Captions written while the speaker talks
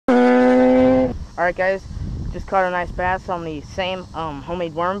Alright guys, just caught a nice bass on the same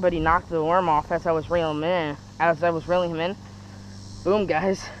homemade worm, but he knocked the worm off as I was reeling him in. Boom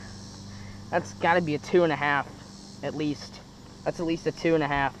guys. That's gotta be a 2.5 at least. That's at least a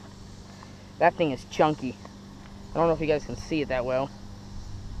 2.5. That thing is chunky. I don't know if you guys can see it that well.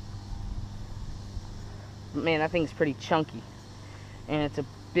 But man, that thing's pretty chunky. And it's a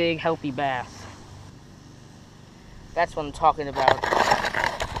big healthy bass. That's what I'm talking about.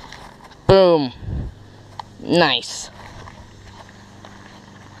 Boom. Nice.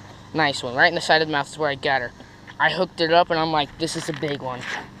 Nice one. Right in the side of the mouth is where I got her. I hooked it up and I'm like, this is a big one.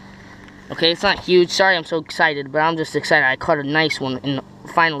 Okay, it's not huge. Sorry I'm so excited, but I'm just excited. I caught a nice one and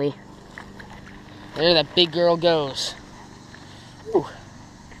finally. There that big girl goes. Ooh.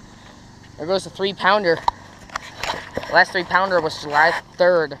 There goes the 3-pounder. Last 3-pounder was July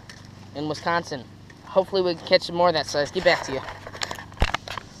 3rd in Wisconsin. Hopefully we can catch some more of that size. Get back to you.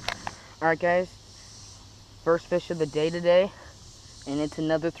 Alright guys, first fish of the day today, and it's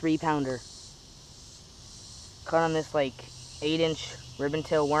another 3-pounder. Caught on this like 8-inch ribbon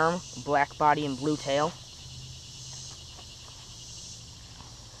tail worm, black body and blue tail.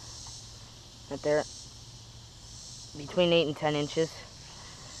 Right there, between 8 and 10 inches.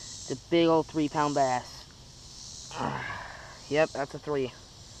 It's a big old 3-pound bass. Yep, that's a 3.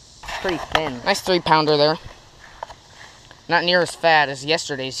 Pretty thin. Nice 3-pounder there. Not near as fat as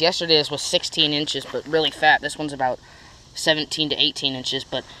yesterday's. Yesterday's was 16 inches, but really fat. This one's about 17 to 18 inches,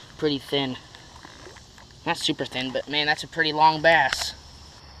 but pretty thin. Not super thin, but man, that's a pretty long bass.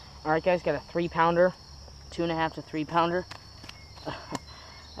 Alright guys, got a 3-pounder. 2.5 to 3-pounder.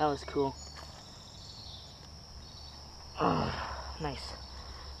 That was cool. Nice.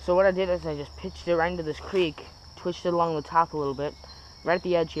 So what I did is I just pitched it right into this creek, twitched it along the top a little bit. Right at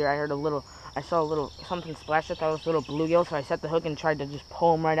the edge here, I saw something splash. I thought it was a little bluegill, so I set the hook and tried to just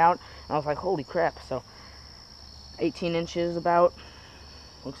pull him right out. And I was like, holy crap. So 18 inches about.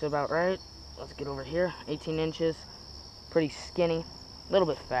 Looks about right. Let's get over here. 18 inches. Pretty skinny. A little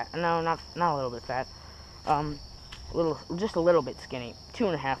bit fat. No, not a little bit fat. Just a little bit skinny.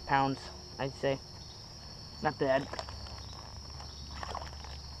 2.5 pounds, I'd say. Not bad.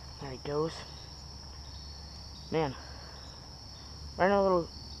 There he goes. Man. Right in a little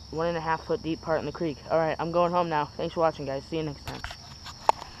 1.5 foot deep part in the creek. Alright, I'm going home now. Thanks for watching, guys. See you next time.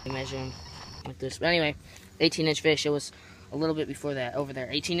 Measuring like this. But anyway, 18-inch fish. It was a little bit before that over there.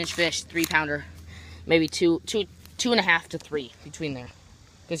 18-inch fish, 3-pounder. Maybe 2.5 to 3 between there.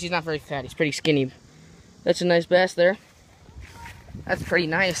 Because he's not very fat. He's pretty skinny. That's a nice bass there. That's pretty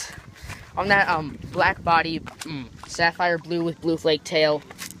nice. On that black body, sapphire blue with blue flake tail,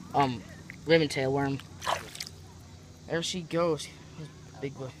 ribbon tail worm. There she goes.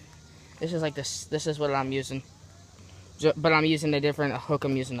 Big one. This is like this. This is what I'm using. But I'm using a different hook.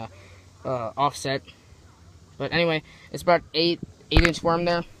 I'm using a offset. But anyway, it's about 8-inch worm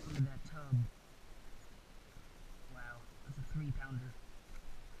there. Look at that tub. Wow, that's a 3-pounder.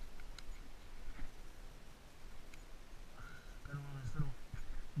 Got on this little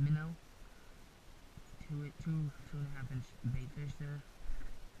minnow. 2.5-inch bait fish there.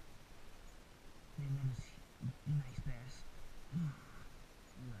 Man, that is a nice bass.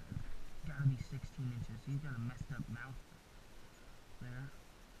 Gotta be 16 inches. He's got a messed up mouth there.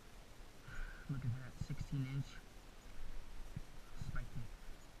 Look at that, 16-inch. Spiky.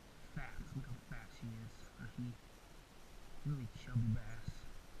 Fat. Look how fat she is. Or he. Really chubby bass.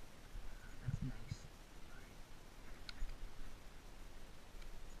 That's nice.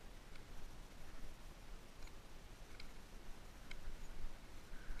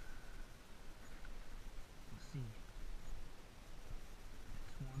 Let's see.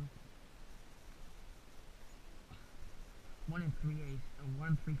 One and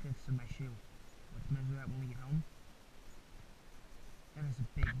 3/5 of my shoe. Let's measure that when we get home. That is a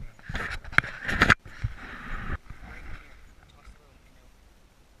big bass. Right here. I tossed a little minnow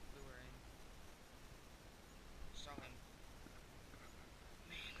lure in. Saw him.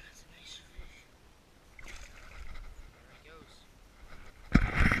 Man, that's a nice fish. There he goes.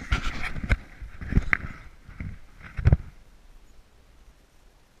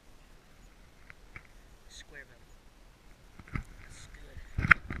 Square bill.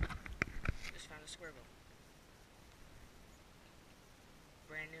 Found a square bill.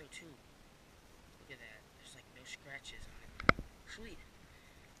 Brand new too. Look at that. There's like no scratches on it. Sweet.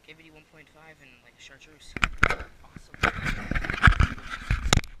 KVD 1.5 and like a chartreuse. Awesome.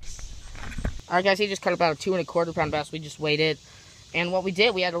 Alright guys, he just cut about a 2.25 pound bass. We just weighed it. And what we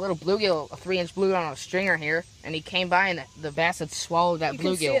did, we had a little bluegill, a 3-inch bluegill on a stringer here, and he came by and the bass had swallowed that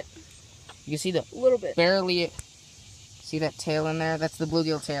bluegill. You can see the little bit. Barely See that tail in there? That's the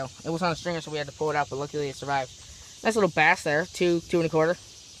bluegill tail. It was on a stringer, so we had to pull it out, but luckily it survived. Nice little bass there. 2.25.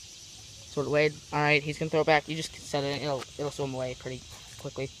 That's what it weighed. Alright, he's gonna throw it back. You just set it in, it'll swim away pretty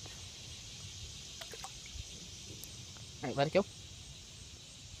quickly. Alright, let it go.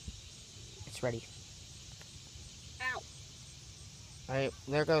 It's ready. Ow! Alright,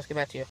 there it goes. Get back to you.